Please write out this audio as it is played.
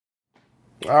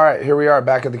All right, here we are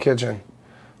back at the kitchen.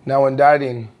 Now when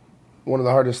dieting, one of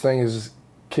the hardest things is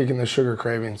kicking the sugar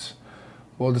cravings.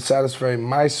 Well, to satisfy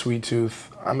my sweet tooth,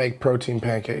 I make protein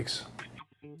pancakes.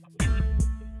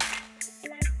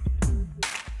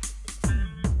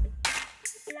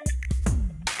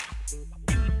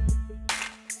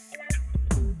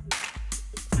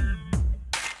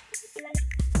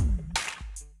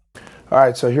 All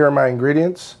right, so here are my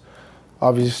ingredients.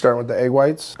 Obviously starting with the egg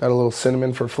whites. Got a little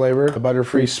cinnamon for flavor, a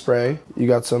butter-free spray. You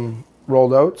got some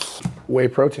rolled oats, whey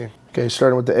protein. Okay,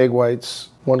 starting with the egg whites.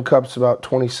 1 cup's about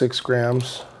 26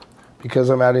 grams. Because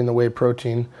I'm adding the whey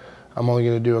protein, I'm only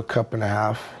gonna do 1.5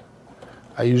 cups.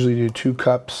 I usually do 2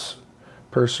 cups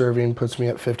per serving, puts me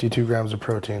at 52 grams of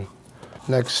protein.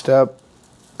 Next step,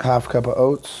 1/2 cup of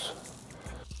oats.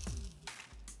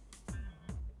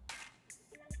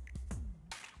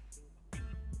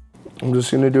 I'm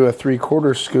just gonna do a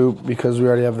 3/4 scoop because we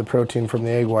already have the protein from the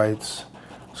egg whites.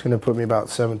 It's gonna put me about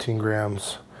 17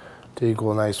 grams to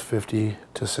equal a nice 50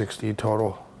 to 60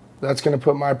 total. That's gonna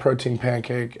put my protein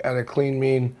pancake at a clean,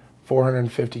 mean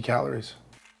 450 calories.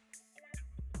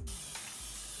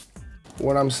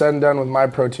 When I'm said and done with my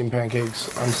protein pancakes,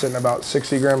 I'm sitting about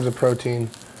 60 grams of protein,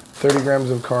 30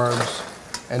 grams of carbs,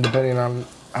 and depending on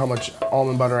how much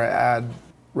almond butter I add,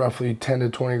 roughly 10 to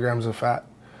 20 grams of fat.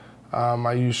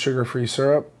 I use sugar-free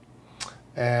syrup,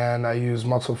 and I use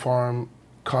Muscle Farm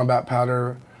Combat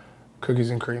Powder cookies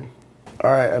and cream. All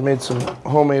right, I made some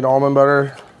homemade almond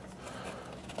butter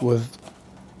with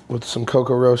some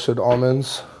cocoa roasted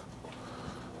almonds,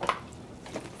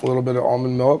 a little bit of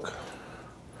almond milk.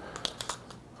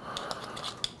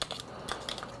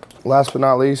 Last but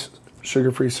not least,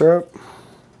 sugar-free syrup.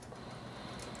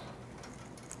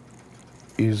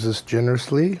 Use this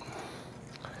generously.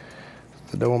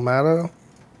 It don't matter.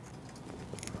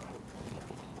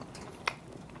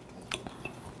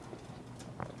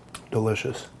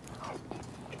 Delicious.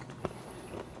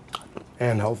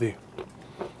 And healthy.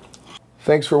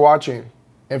 Thanks for watching.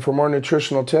 And for more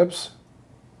nutritional tips,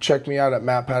 check me out at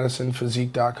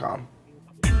mattpattissonphysique.com.